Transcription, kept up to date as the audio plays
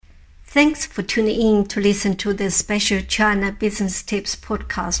Thanks for tuning in to listen to this special China Business Tips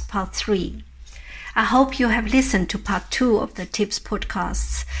podcast part 3. I hope you have listened to part 2 of the tips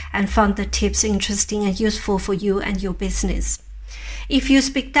podcasts and found the tips interesting and useful for you and your business. If you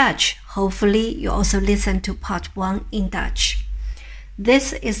speak Dutch, hopefully you also listen to part 1 in Dutch.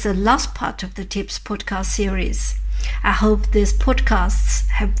 This is the last part of the tips podcast series. I hope these podcasts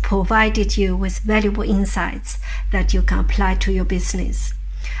have provided you with valuable insights that you can apply to your business.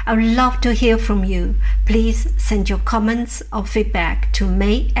 I would love to hear from you. Please send your comments or feedback to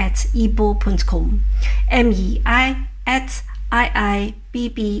mei@iibboo.com,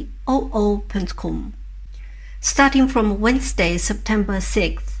 mei@iibboo.com. Starting from Wednesday, September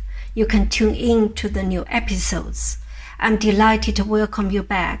 6th, you can tune in to the new episodes. I'm delighted to welcome you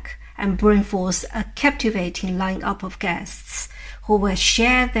back and bring forth a captivating lineup of guests who will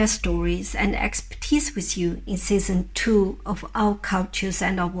share their stories and expertise with you in Season 2 of Our Cultures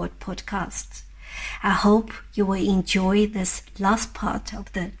and Our World podcast. I hope you will enjoy this last part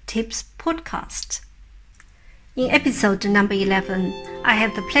of the Tips podcast. In episode number 11, I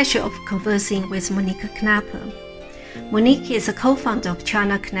had the pleasure of conversing with Monique Knappe. Monique is a co-founder of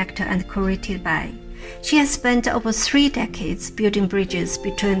China Connector and Created By. She has spent over 3 decades building bridges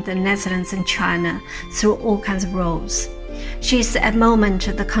between the Netherlands and China through all kinds of roles. She is at the moment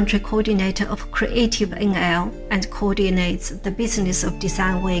the country coordinator of Creative NL and coordinates the Business of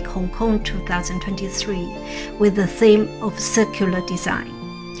Design Week Hong Kong 2023 with the theme of circular design.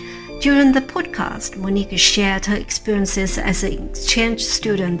 During the podcast, Monique shared her experiences as an exchange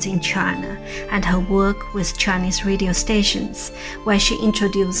student in China and her work with Chinese radio stations, where she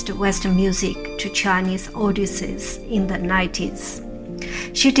introduced Western music to Chinese audiences in the 90s.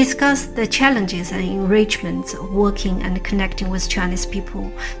 She discussed the challenges and enrichments of working and connecting with Chinese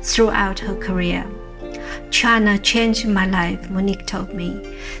people throughout her career. China changed my life, Monique told me.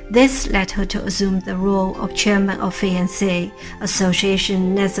 This led her to assume the role of chairman of FNC,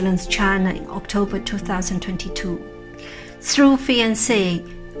 Association Netherlands-China, in October 2022. Through FNC,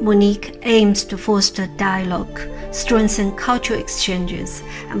 Monique aims to foster dialogue, strengthen cultural exchanges,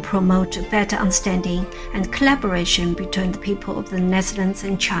 and promote better understanding and collaboration between the people of the Netherlands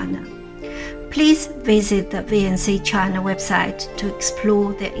and China. Please visit the VNC China website to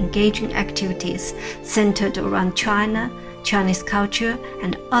explore their engaging activities centered around China, Chinese culture,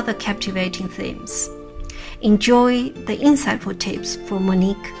 and other captivating themes. Enjoy the insightful tips from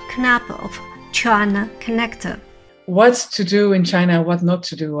Monique Knappe of China Connector. What to do in China, what not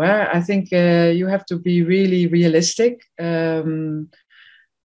to do. I think you have to be really realistic.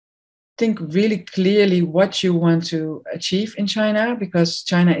 Think really clearly what you want to achieve in China, because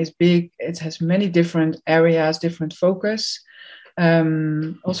China is big. It has many different areas, different focus.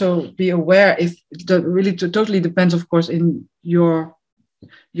 Also be aware if it really totally depends, of course, in your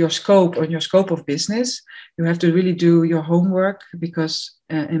scope or your scope of business. You have to really do your homework because,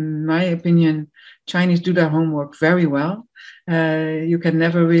 in my opinion, Chinese do their homework very well. You can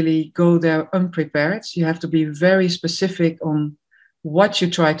never really go there unprepared. You have to be very specific on what you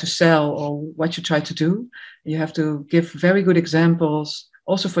try to sell or what you try to do. You have to give very good examples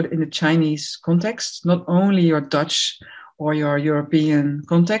also in the Chinese context, not only your Dutch or your European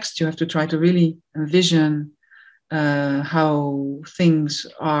context. You have to try to really envision how things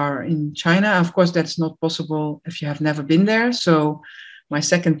are in China. Of course, that's not possible if you have never been there. So my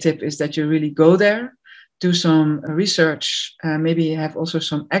second tip is that you really go there, do some research, maybe have also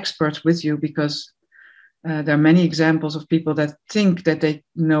some experts with you, because there are many examples of people that think that they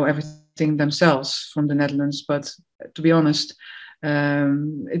know everything themselves from the Netherlands. But to be honest,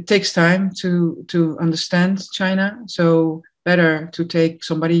 it takes time to understand China. So better to take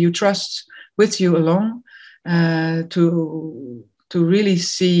somebody you trust with you along to really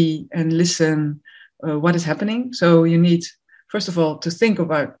see and listen what is happening. So you need, first of all, to think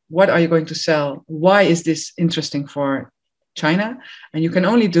about what are you going to sell? Why is this interesting for China? And you can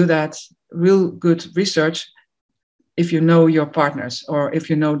only do that real good research if you know your partners or if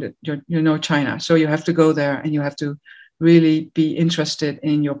you know that you know China. So you have to go there and you have to really be interested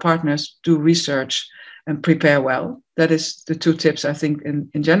in your partners, do research and prepare well. That is the 2 tips, I think,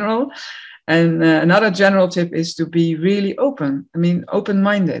 in general. And another general tip is to be really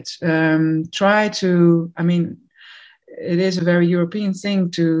open-minded. It is a very European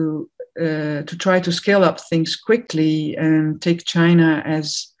thing to try to scale up things quickly and take China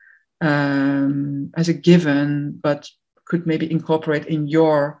as a given, but could maybe incorporate in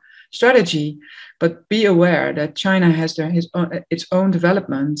your strategy. But be aware that China has its own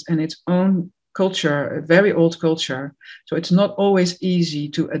development and its own culture, a very old culture. So it's not always easy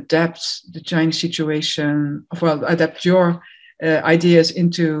to adapt the Chinese situation, adapt your ideas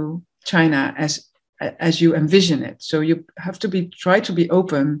into China as you envision it. So you have to try to be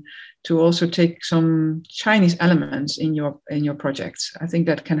open to also take some Chinese elements in your projects. I think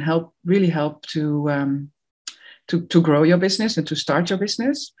that can really help to grow your business and to start your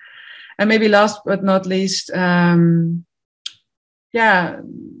business. And maybe last but not least,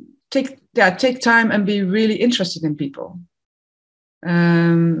 take time and be really interested in people.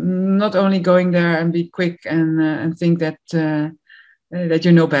 Not only going there and be quick and think that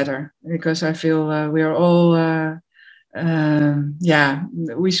you know better, because I feel we are all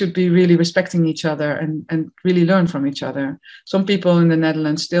we should be really respecting each other and really learn from each other. Some people in the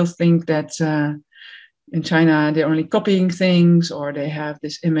Netherlands still think that in China they're only copying things, or they have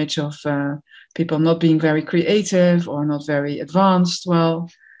this image of people not being very creative or not very advanced. Well,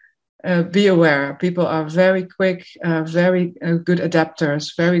 be aware, people are very quick, very good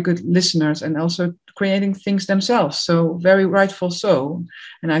adapters, very good listeners, and also creating things themselves. So very rightful so.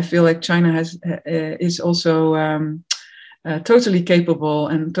 And I feel like China is also totally capable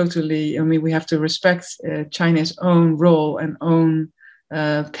and totally. I mean, we have to respect China's own role and own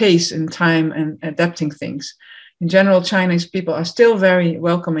pace and time and adapting things. In general, Chinese people are still very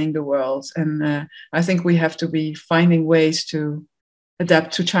welcoming the world, and I think we have to be finding ways to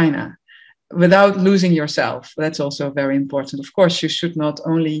adapt to China without losing yourself. That's also very important. Of course, you should not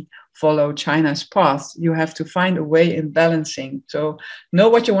only follow China's path. You have to find a way in balancing. So know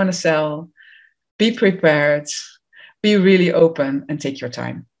what you want to sell, be prepared, be really open, and take your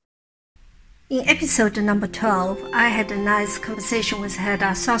time. In episode number 12, I had a nice conversation with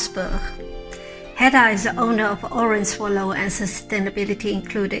Hedda Salzberg. Hedda is the owner of Orange Swallow and Sustainability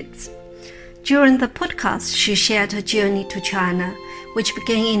Included. During the podcast, she shared her journey to China, which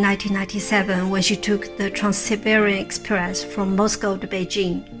began in 1997 when she took the Trans-Siberian Express from Moscow to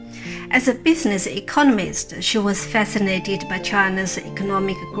Beijing. As a business economist, she was fascinated by China's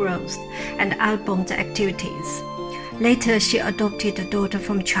economic growth and outbound activities. Later, she adopted a daughter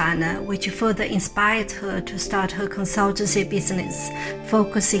from China, which further inspired her to start her consultancy business,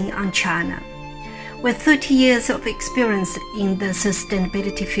 focusing on China. With 30 years of experience in the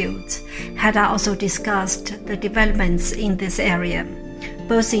sustainability field, Hedda also discussed the developments in this area,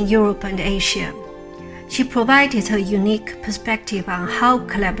 both in Europe and Asia. She provided her unique perspective on how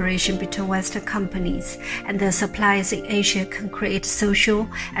collaboration between Western companies and their suppliers in Asia can create social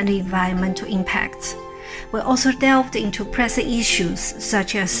and environmental impacts. We also delved into pressing issues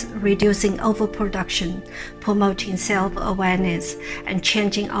such as reducing overproduction, promoting self-awareness, and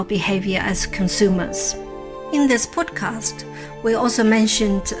changing our behavior as consumers. In this podcast, we also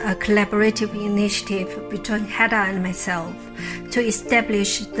mentioned a collaborative initiative between Hedda and myself to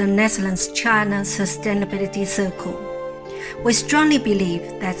establish the Netherlands-China Sustainability Circle. We strongly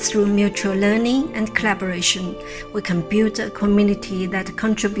believe that through mutual learning and collaboration, we can build a community that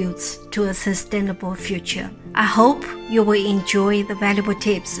contributes to a sustainable future. I hope you will enjoy the valuable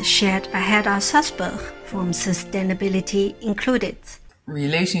tips shared by Hedda Salzberg from Sustainability Included.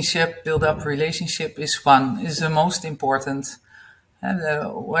 Build up relationship is the most important. And the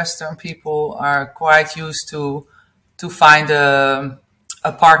Western people are quite used to find a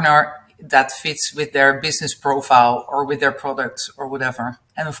partner that fits with their business profile or with their products or whatever.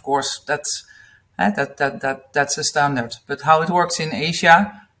 And of course, that's a standard. But how it works in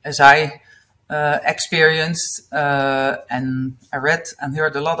Asia, as I experienced and I read and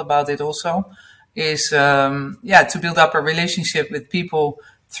heard a lot about it also, is to build up a relationship with people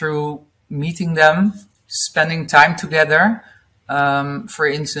through meeting them, spending time together. For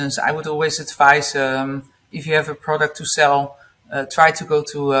instance, I would always advise if you have a product to sell, try to go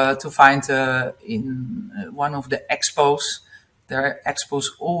to find in one of the expos. There are expos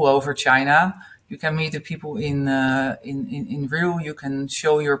all over China. You can meet the people in real. You can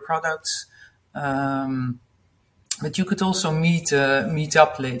show your products, but you could also meet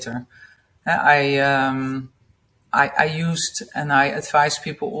up later. I used and I advise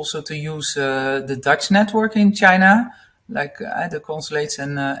people also to use the Dutch network in China, like the consulates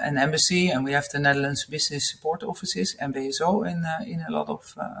and embassy, and we have the Netherlands Business Support Offices, NBSO, in a lot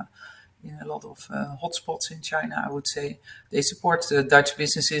of hotspots in China. I would say they support the Dutch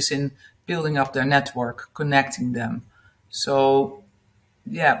businesses in building up their network, connecting them. So,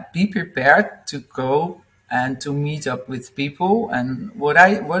 be prepared to go and to meet up with people. And what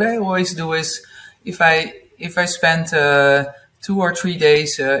I always do is, if I spend 2 or 3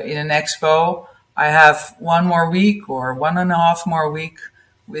 days in an expo, I have 1 more week or 1.5 more week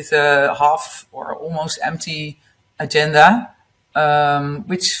with a half or almost empty agenda,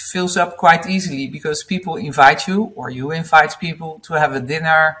 which fills up quite easily because people invite you or you invite people to have a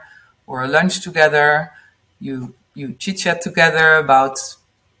dinner or a lunch together. You chit chat together about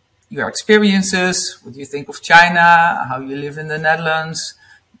your experiences, what you think of China, how you live in the Netherlands,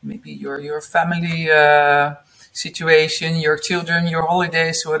 maybe your family situation, your children, your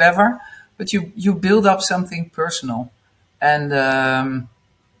holidays, whatever. But you build up something personal. And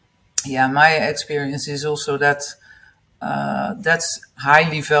my experience is also that that's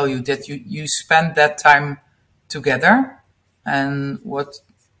highly valued, that you spend that time together. And what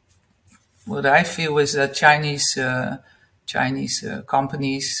I feel is that Chinese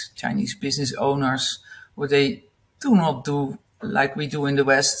companies, Chinese business owners, what they do not do like we do in the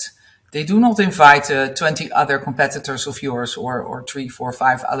West. They do not invite 20 other competitors of yours or 3, 4,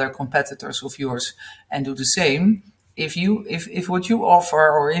 5 other competitors of yours and do the same. If what you offer,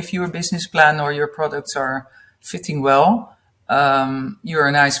 or if your business plan or your products are fitting well, you're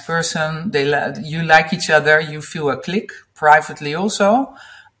a nice person, you like each other, you feel a click privately also,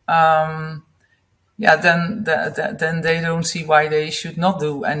 then they don't see why they should not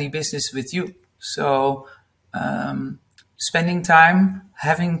do any business with you. So spending time,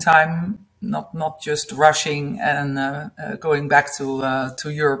 having time, not just rushing and going back to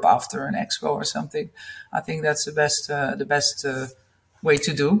Europe after an expo or something. I think that's the best way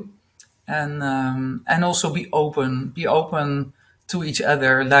to do. And also be open to each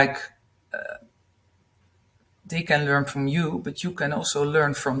other. Like they can learn from you, but you can also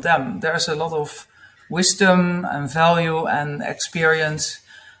learn from them. There's a lot of wisdom and value and experience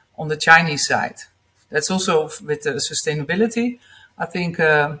on the Chinese side. That's also with the sustainability. I think,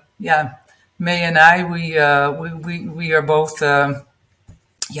 May and I, we are both,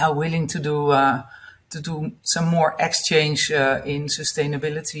 willing to do some more exchange in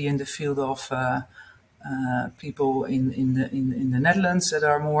sustainability in the field of people in the Netherlands that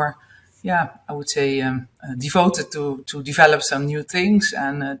are more, I would say, devoted to develop some new things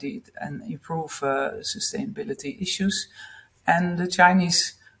and improve sustainability issues, and the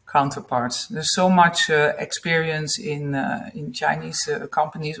Chinese counterparts. There's so much experience in Chinese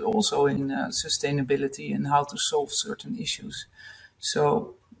companies also in sustainability and how to solve certain issues.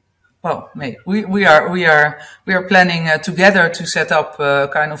 So, well, we are planning together to set up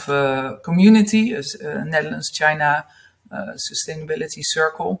kind of a community, a Netherlands-China sustainability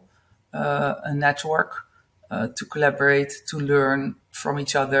circle, a network to collaborate, to learn from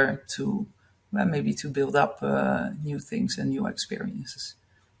each other, to maybe to build up new things and new experiences.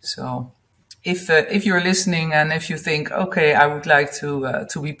 So, if you're listening and if you think, okay, I would like to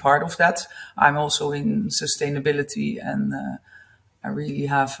be part of that, I'm also in sustainability and I really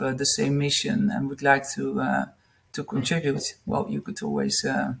have the same mission and would like to contribute. Well, you could always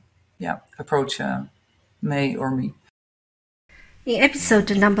approach May or me. In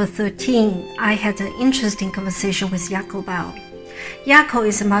episode number 13, I had an interesting conversation with Jaco Bao. Jaco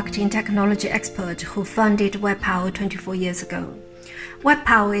is a marketing technology expert who founded WebPower 24 years ago.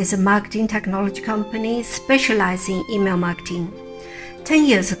 WebPower is a marketing technology company specializing in email marketing. 10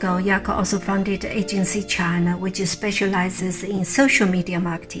 years ago, Jaco also founded Agency China, which specializes in social media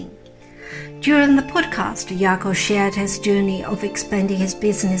marketing. During the podcast, Jaco shared his journey of expanding his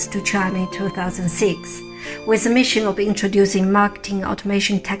business to China in 2006, with the mission of introducing marketing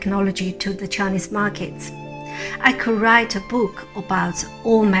automation technology to the Chinese markets. I could write a book about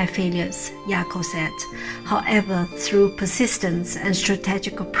all my failures, Jaco said. However, through persistence and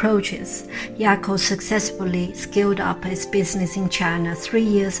strategic approaches, Jaco successfully scaled up his business in China 3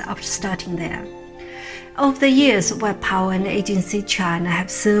 years after starting there. Over the years, WebPower and Agency China have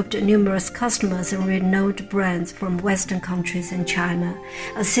served numerous customers and renowned brands from Western countries and China,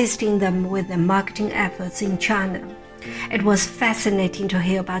 assisting them with their marketing efforts in China. It was fascinating to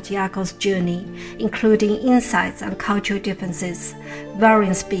hear about Jaco's journey, including insights on cultural differences,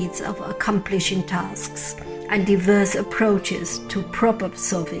 varying speeds of accomplishing tasks, and diverse approaches to problem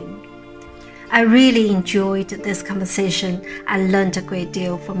solving. I really enjoyed this conversation and learned a great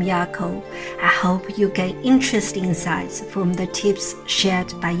deal from Jaco. I hope you get interesting insights from the tips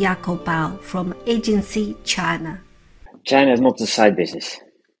shared by Jaco Bao from Agency China. China is not a side business.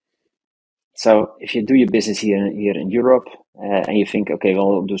 So if you do your business here in Europe and you think, okay, well,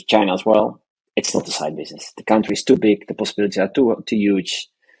 we'll do China as well, it's not a side business. The country is too big, the possibilities are too huge.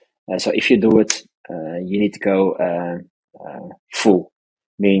 So if you do it, you need to go full.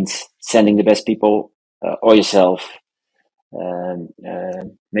 Means sending the best people or yourself,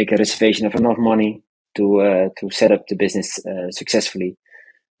 make a reservation of enough money to set up the business successfully.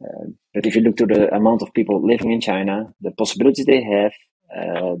 But if you look to the amount of people living in China, the possibilities they have,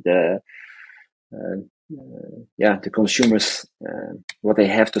 the consumers, what they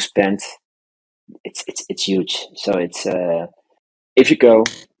have to spend, it's huge. So it's if you go,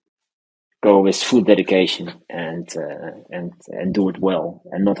 go with full dedication and do it well,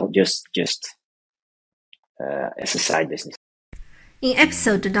 and not just as a side business. In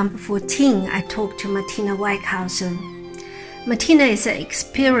episode number 14, I talked to Martina Wijkhauser. Martina is an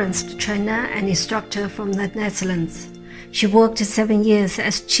experienced trainer and instructor from the Netherlands. She worked 7 years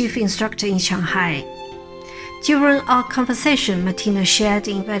as chief instructor in Shanghai. During our conversation, Martina shared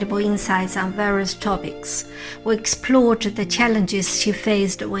invaluable insights on various topics. We explored the challenges she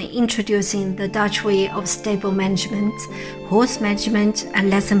faced when introducing the Dutch way of stable management, horse management,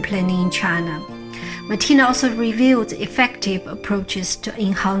 and lesson planning in China. Martina also revealed effective approaches to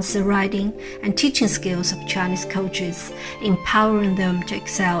enhance the riding and teaching skills of Chinese coaches, empowering them to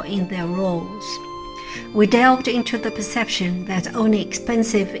excel in their roles. We delved into the perception that only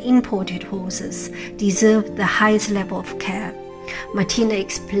expensive imported horses deserve the highest level of care. Martina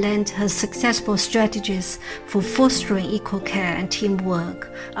explained her successful strategies for fostering equal care and teamwork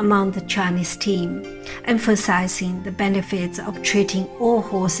among the Chinese team, emphasizing the benefits of treating all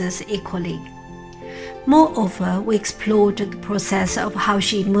horses equally. Moreover, we explored the process of how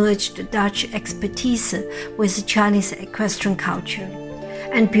she merged Dutch expertise with Chinese equestrian culture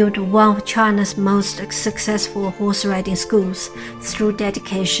and built one of China's most successful horse riding schools through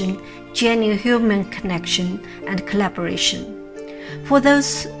dedication, genuine human connection, and collaboration. For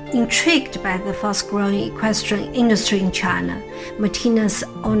those intrigued by the fast-growing equestrian industry in China, Martina's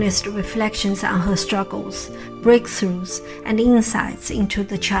honest reflections on her struggles, breakthroughs, and insights into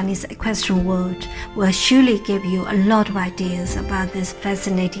the Chinese equestrian world will surely give you a lot of ideas about this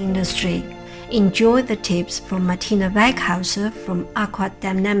fascinating industry. Enjoy the tips from Martina Wijkhauser from Aqua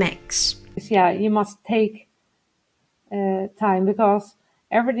Dynamics. Yeah, you must take time because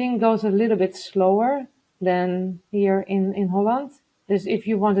everything goes a little bit slower than here in Holland. Dus if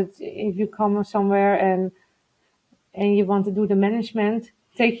you come somewhere and you want to do the management,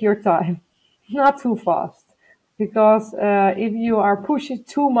 take your time, not too fast. Because if you are pushing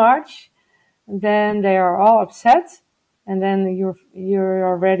too much, then they are all upset, and then you're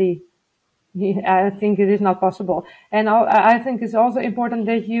already. I think it is not possible. And I think it's also important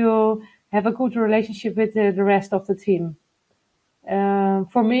that you have a good relationship with the rest of the team.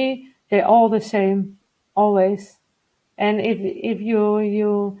 For me, they're all the same, always. And if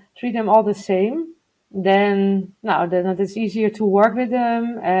you treat them all the same, then it's easier to work with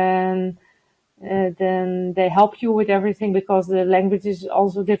them, and then they help you with everything because the language is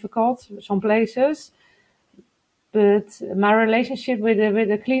also difficult some places. But my relationship with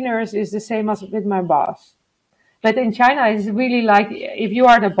the cleaners is the same as with my boss. But in China, it's really like if you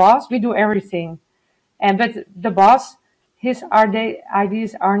are the boss, we do everything. But the boss, his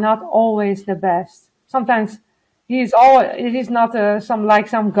ideas are not always the best. Sometimes it is not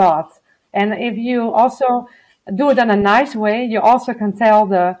some god. And if you also do it in a nice way, you also can tell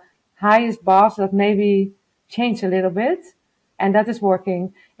the highest boss that maybe change a little bit. And that is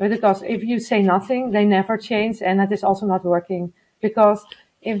working. Because if you say nothing, they never change. And that is also not working. Because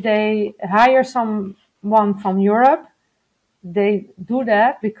if they hire someone from Europe, they do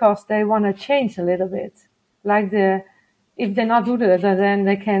that because they want to change a little bit. If they not do that, then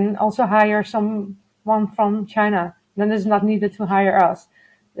they can also hire someone from China. Then it's not needed to hire us.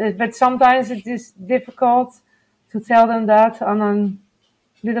 But sometimes it is difficult to tell them that on a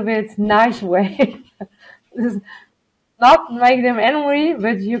little bit nice way. Not make them angry,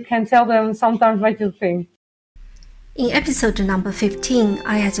 but you can tell them sometimes what you think. In episode number 15,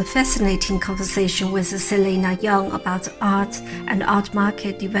 I had a fascinating conversation with Selena Young about art and art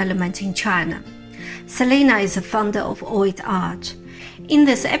market development in China. Selena is the founder of Oid Art. In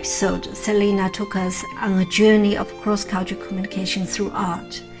this episode, Selena took us on a journey of cross-cultural communication through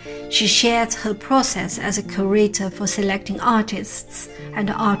art. She shared her process as a curator for selecting artists and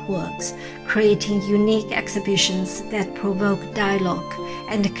artworks, creating unique exhibitions that provoke dialogue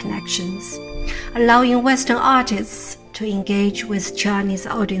and connections, allowing Western artists to engage with Chinese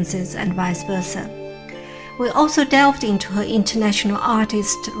audiences and vice versa. We also delved into her international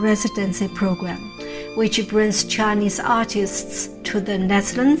artist residency program, which brings Chinese artists to the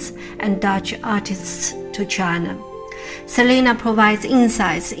Netherlands and Dutch artists to China. Selena provides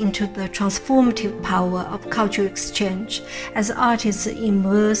insights into the transformative power of cultural exchange as artists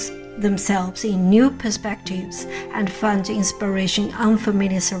immerse themselves in new perspectives and find inspiration in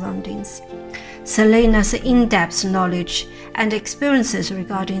unfamiliar surroundings. Selena's in-depth knowledge and experiences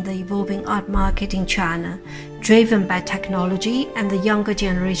regarding the evolving art market in China, driven by technology and the younger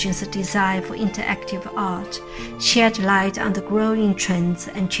generation's desire for interactive art, shed light on the growing trends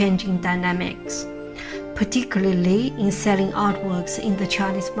and changing dynamics, particularly in selling artworks in the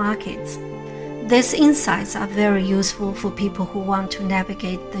Chinese markets. These insights are very useful for people who want to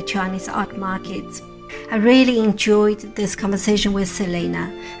navigate the Chinese art market. I really enjoyed this conversation with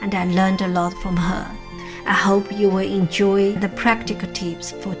Selena, and I learned a lot from her. I hope you will enjoy the practical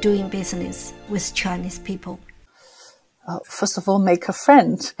tips for doing business with Chinese people. First of all, make a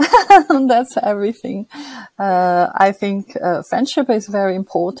friend. That's everything. I think friendship is very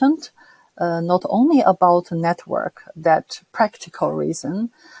important, not only about network, that practical reason.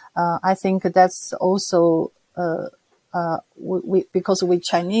 I think that's also because we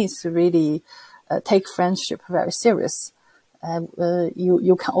Chinese really take friendship very serious.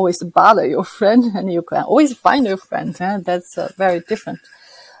 You can always bother your friend, and you can always find your friend. That's very different.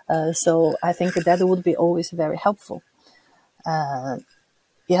 So I think that would be always very helpful.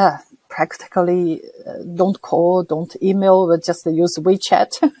 Practically, don't call, don't email, but just use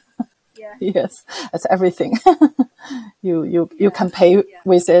WeChat. Yes, that's everything. You can pay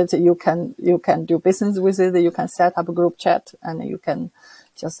with it. You can do business with it. You can set up a group chat, and you can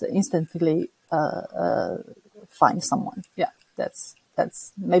just instantly find someone. Yeah, that's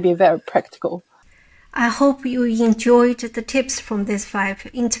maybe very practical. I hope you enjoyed the tips from these 5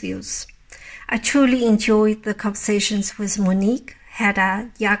 interviews. I truly enjoyed the conversations with Monique,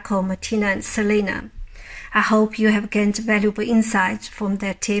 Hedda, Jaco, Martina, and Selena. I hope you have gained valuable insights from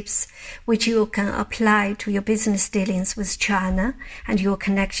their tips, which you can apply to your business dealings with China and your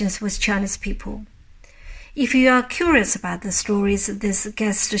connections with Chinese people. If you are curious about the stories these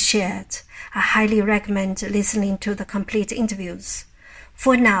guests shared, I highly recommend listening to the complete interviews.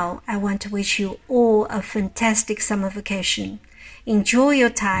 For now, I want to wish you all a fantastic summer vacation. Enjoy your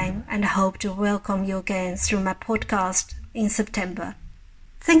time, and hope to welcome you again through my podcast in September.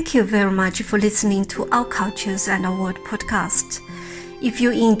 Thank you very much for listening to Our Cultures and Our World podcast. If you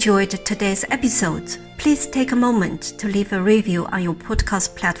enjoyed today's episode, please take a moment to leave a review on your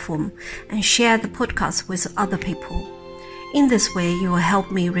podcast platform and share the podcast with other people. In this way, you will help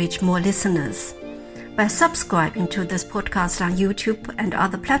me reach more listeners. By subscribing to this podcast on YouTube and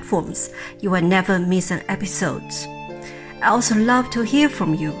other platforms, you will never miss an episode. I also love to hear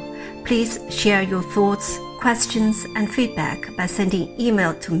from you. Please share your thoughts, questions, and feedback by sending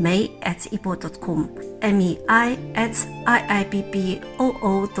email to mei@ibo.com,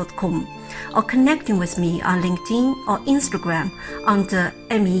 mei@iibboo.com, or connecting with me on LinkedIn or Instagram under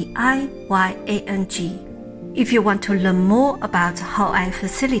MEIYANG. If you want to learn more about how I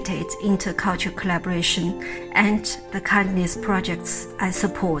facilitate intercultural collaboration and the kindness projects I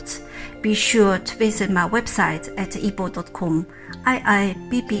support, be sure to visit my website at ibo.com,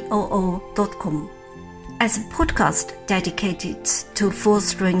 iibboo.com. As a podcast dedicated to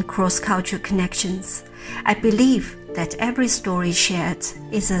fostering cross-cultural connections, I believe that every story shared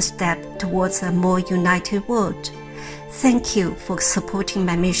is a step towards a more united world. Thank you for supporting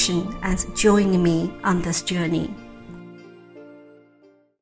my mission and joining me on this journey.